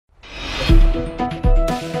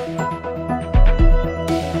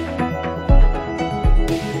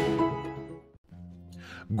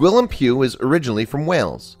Gwilym Pugh is originally from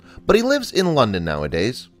Wales, but he lives in London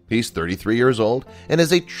nowadays. He's 33 years old and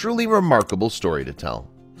has a truly remarkable story to tell.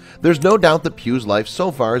 There's no doubt that Pugh's life so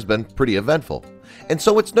far has been pretty eventful, and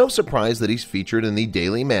so it's no surprise that he's featured in the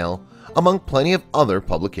Daily Mail among plenty of other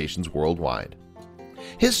publications worldwide.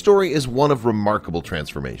 His story is one of remarkable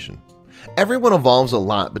transformation. Everyone evolves a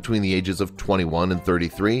lot between the ages of 21 and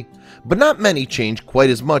 33, but not many change quite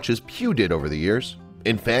as much as Pugh did over the years.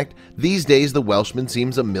 In fact, these days the Welshman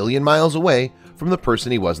seems a million miles away from the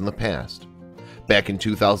person he was in the past. Back in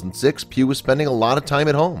 2006, Pugh was spending a lot of time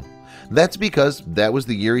at home. That's because that was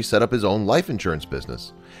the year he set up his own life insurance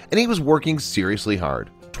business, and he was working seriously hard,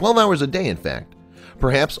 12 hours a day in fact.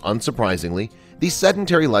 Perhaps unsurprisingly, the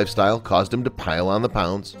sedentary lifestyle caused him to pile on the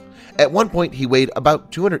pounds. At one point, he weighed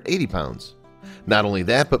about 280 pounds. Not only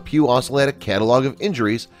that, but Pugh also had a catalog of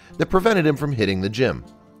injuries that prevented him from hitting the gym.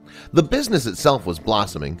 The business itself was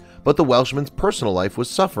blossoming, but the Welshman's personal life was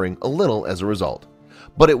suffering a little as a result.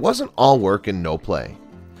 But it wasn't all work and no play.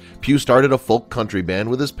 Pugh started a folk country band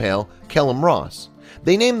with his pal, Gwilym Ross.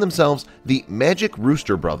 They named themselves the Magic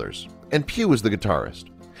Rooster Brothers, and Pugh was the guitarist.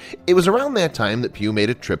 It was around that time that Pugh made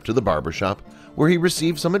a trip to the barber shop where he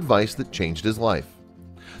received some advice that changed his life.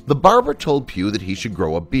 The barber told Pugh that he should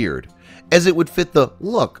grow a beard, as it would fit the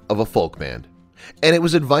look of a folk band, and it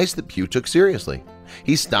was advice that Pugh took seriously.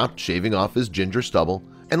 He stopped shaving off his ginger stubble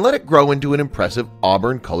and let it grow into an impressive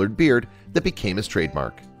auburn-colored beard that became his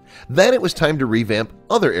trademark. Then it was time to revamp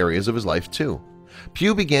other areas of his life too.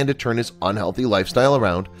 Pugh began to turn his unhealthy lifestyle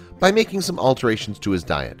around by making some alterations to his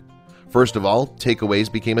diet. First of all, takeaways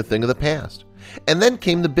became a thing of the past, and then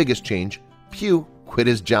came the biggest change: Pugh quit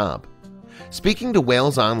his job. Speaking to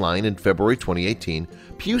Wales Online in February 2018,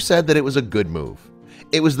 Pugh said that it was a good move.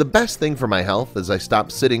 "It was the best thing for my health as I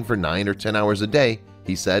stopped sitting for 9 or 10 hours a day,"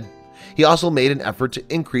 he said. He also made an effort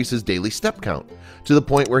to increase his daily step count to the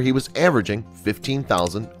point where he was averaging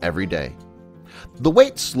 15,000 every day. The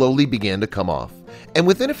weight slowly began to come off, and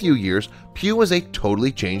within a few years, Pugh was a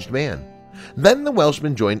totally changed man. Then the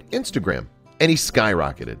Welshman joined Instagram, and he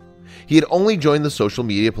skyrocketed. He had only joined the social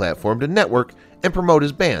media platform to network and promote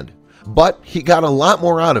his band, but he got a lot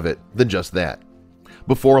more out of it than just that.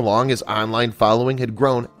 Before long, his online following had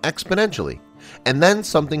grown exponentially, and then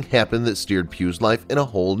something happened that steered Pugh's life in a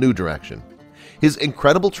whole new direction. His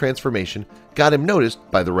incredible transformation got him noticed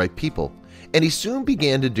by the right people, and he soon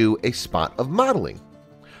began to do a spot of modeling.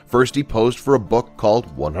 First, he posed for a book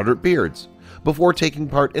called 100 Beards, before taking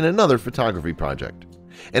part in another photography project.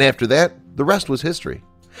 And after that, the rest was history.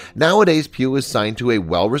 Nowadays, Pugh is signed to a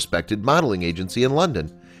well-respected modeling agency in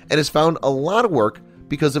London and has found a lot of work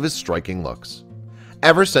because of his striking looks.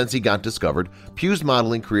 Ever since he got discovered, Pugh's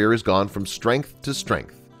modeling career has gone from strength to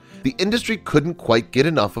strength. The industry couldn't quite get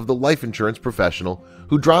enough of the life insurance professional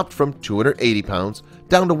who dropped from 280 pounds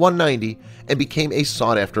down to 190 and became a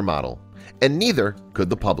sought-after model, and neither could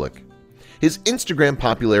the public. His Instagram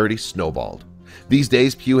popularity snowballed. These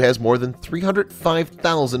days, Pugh has more than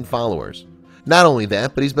 305,000 followers. Not only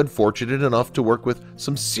that, but he's been fortunate enough to work with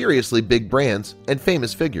some seriously big brands and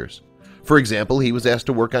famous figures. For example, he was asked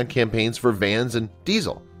to work on campaigns for Vans and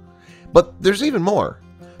Diesel. But there's even more.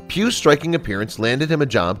 Pugh's striking appearance landed him a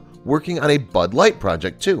job working on a Bud Light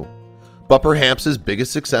project too. But perhaps his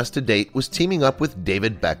biggest success to date was teaming up with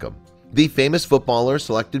David Beckham. The famous footballer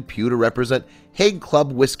selected Pugh to represent Hague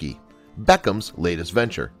Club Whiskey, Beckham's latest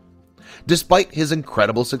venture. Despite his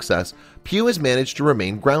incredible success, Pugh has managed to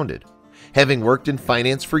remain grounded. Having worked in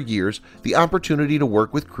finance for years, the opportunity to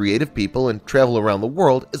work with creative people and travel around the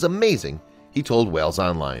world is amazing, he told Wales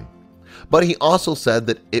Online. But he also said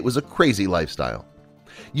that it was a crazy lifestyle.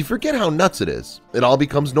 "You forget how nuts it is. It all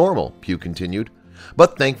becomes normal," Pugh continued.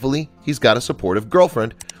 But thankfully, he's got a supportive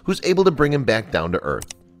girlfriend who's able to bring him back down to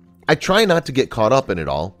earth. "I try not to get caught up in it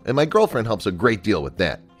all, and my girlfriend helps a great deal with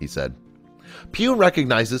that," he said. Pugh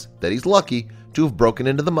recognizes that he's lucky to have broken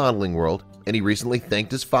into the modeling world, and he recently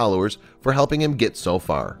thanked his followers for helping him get so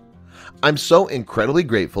far. "I'm so incredibly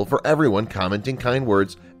grateful for everyone commenting kind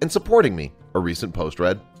words and supporting me," a recent post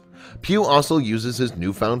read. Pugh also uses his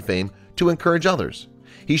newfound fame to encourage others.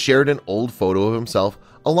 He shared an old photo of himself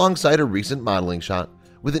alongside a recent modeling shot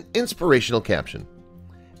with an inspirational caption: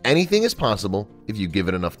 "Anything is possible if you give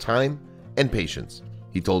it enough time and patience,"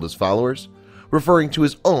 he told his followers, referring to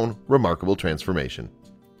his own remarkable transformation.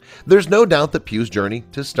 There's no doubt that Pugh's journey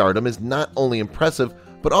to stardom is not only impressive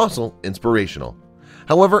but also inspirational.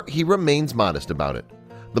 However, he remains modest about it.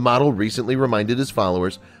 The model recently reminded his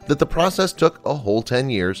followers that the process took a whole 10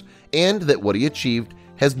 years and that what he achieved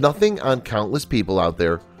has nothing on countless people out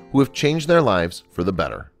there who have changed their lives for the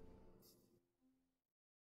better.